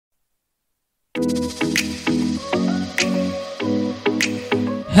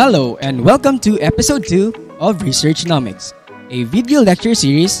Hello and welcome to episode 2 of Researchnomics, a video lecture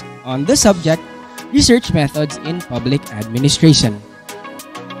series on the subject Research Methods in Public Administration.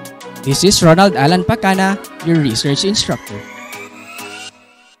 This is Ronald Alan Pacana, your research instructor.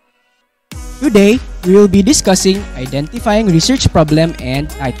 Today, we will be discussing identifying research problem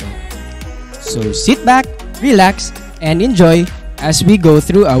and title. So sit back, relax, and enjoy as we go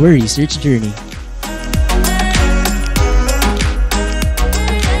through our research journey.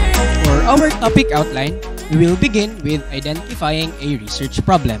 For our topic outline, we will begin with identifying a research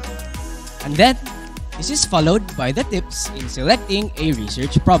problem. And then, this is followed by the tips in selecting a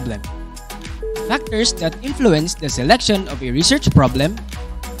research problem. Factors that influence the selection of a research problem,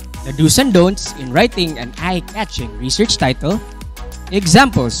 the do's and don'ts in writing an eye-catching research title,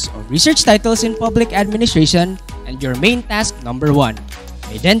 examples of research titles in public administration, and your main task number 1,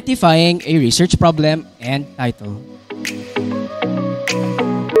 identifying a research problem and title.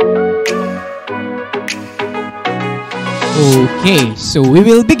 Okay, so we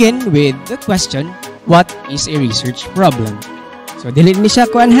will begin with the question, what is a research problem? So, dili ni siya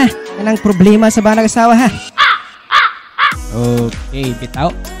kuan ha. Anang problema sa banag asawa ha. Okay, bitaw.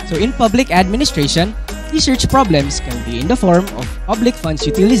 So, in public administration, research problems can be in the form of public funds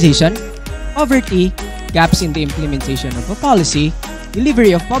utilization, poverty, gaps in the implementation of a policy,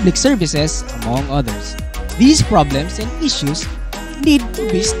 delivery of public services, among others. These problems and issues need to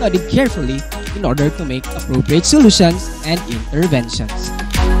be studied carefully in order to make appropriate solutions and interventions.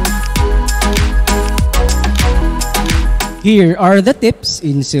 Here are the tips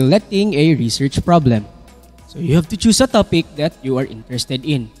in selecting a research problem. So you have to choose a topic that you are interested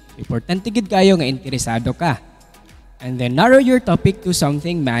in. Importante gid kayo nga interesado ka. And then narrow your topic to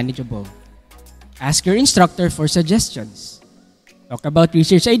something manageable. Ask your instructor for suggestions. Talk about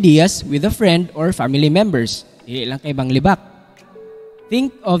research ideas with a friend or family members. Dili lang kay banglibak.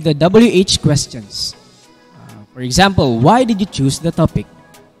 Think of the WH questions. For example, why did you choose the topic?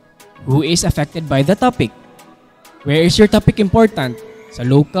 Who is affected by the topic? Where is your topic important? Sa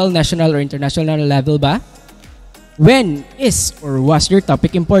local, national, or international level ba? When is or was your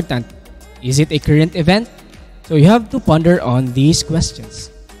topic important? Is it a current event? So you have to ponder on these questions.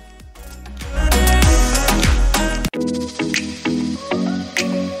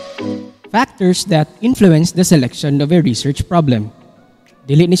 Factors that influence the selection of a research problem.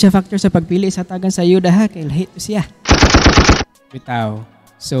 Dili ni siya factor sa pagpili sa tagan sa ayuda ha, kay lahi to siya. Bitaw.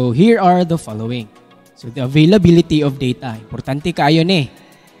 So here are the following. So the availability of data. Importante kaayo ni.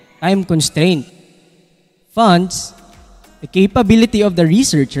 Time constraint. Funds. The capability of the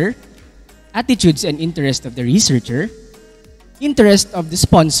researcher. Attitudes and interest of the researcher. Interest of the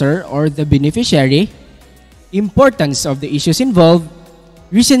sponsor or the beneficiary. Importance of the issues involved.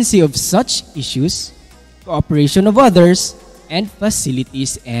 Recency of such issues. Cooperation of others. And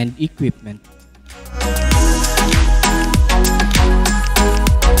facilities and equipment.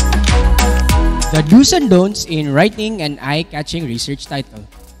 The do's and don'ts in writing an eye-catching research title.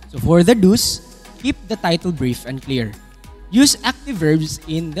 So for the do's, keep the title brief and clear. Use active verbs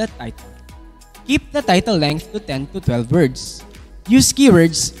in the title. Keep the title length to 10 to 12 words. Use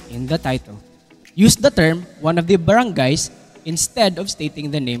keywords in the title. Use the term one of the barangays instead of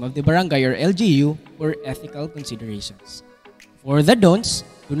stating the name of the barangay or LGU for ethical considerations. For the don'ts,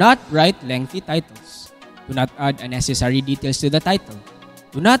 do not write lengthy titles. Do not add unnecessary details to the title.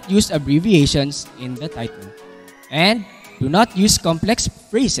 Do not use abbreviations in the title. And do not use complex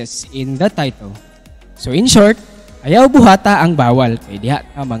phrases in the title. So in short, ayaw buhata ang bawal kay diha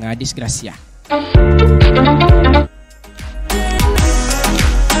ka mga disgrasya.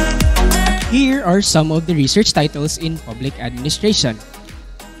 Here are some of the research titles in public administration.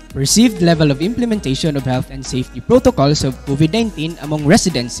 Perceived level of implementation of health and safety protocols of COVID-19 among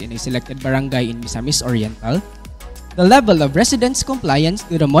residents in a selected barangay in Misamis Oriental. The level of residents' compliance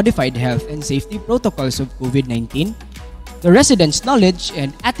to the modified health and safety protocols of COVID-19, the residents' knowledge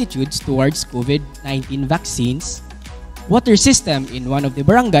and attitudes towards COVID-19 vaccines, water system in one of the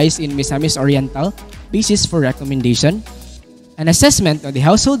barangays in Misamis Oriental, basis for recommendation, an assessment of the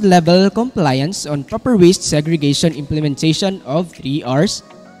household level compliance on proper waste segregation implementation of 3 Rs,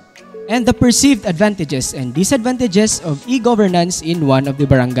 and the perceived advantages and disadvantages of e-governance in one of the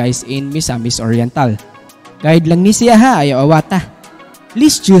barangays in Misamis Oriental. Guide lang ni siya ha, ayaw awata.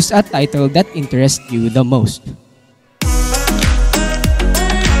 Please choose a title that interests you the most.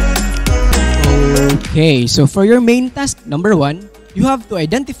 Okay, so for your main task, number 1, you have to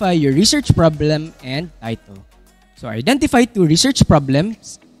identify your research problem and title. So identify 2 research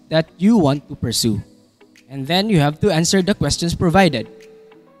problems that you want to pursue. And then you have to answer the questions provided.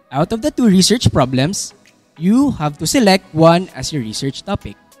 Out of the two research problems, you have to select one as your research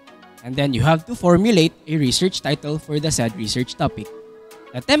topic. And then you have to formulate a research title for the said research topic.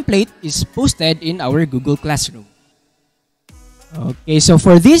 The template is posted in our Google Classroom. Okay, so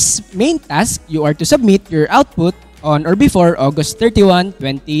for this main task, you are to submit your output on or before August 31,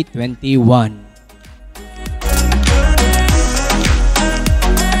 2021.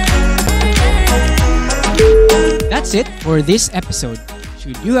 That's it for this episode.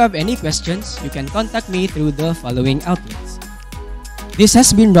 Should you have any questions, you can contact me through the following outlets. This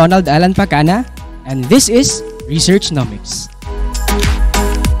has been Ronald Alan Pacana, and this is Researchnomics.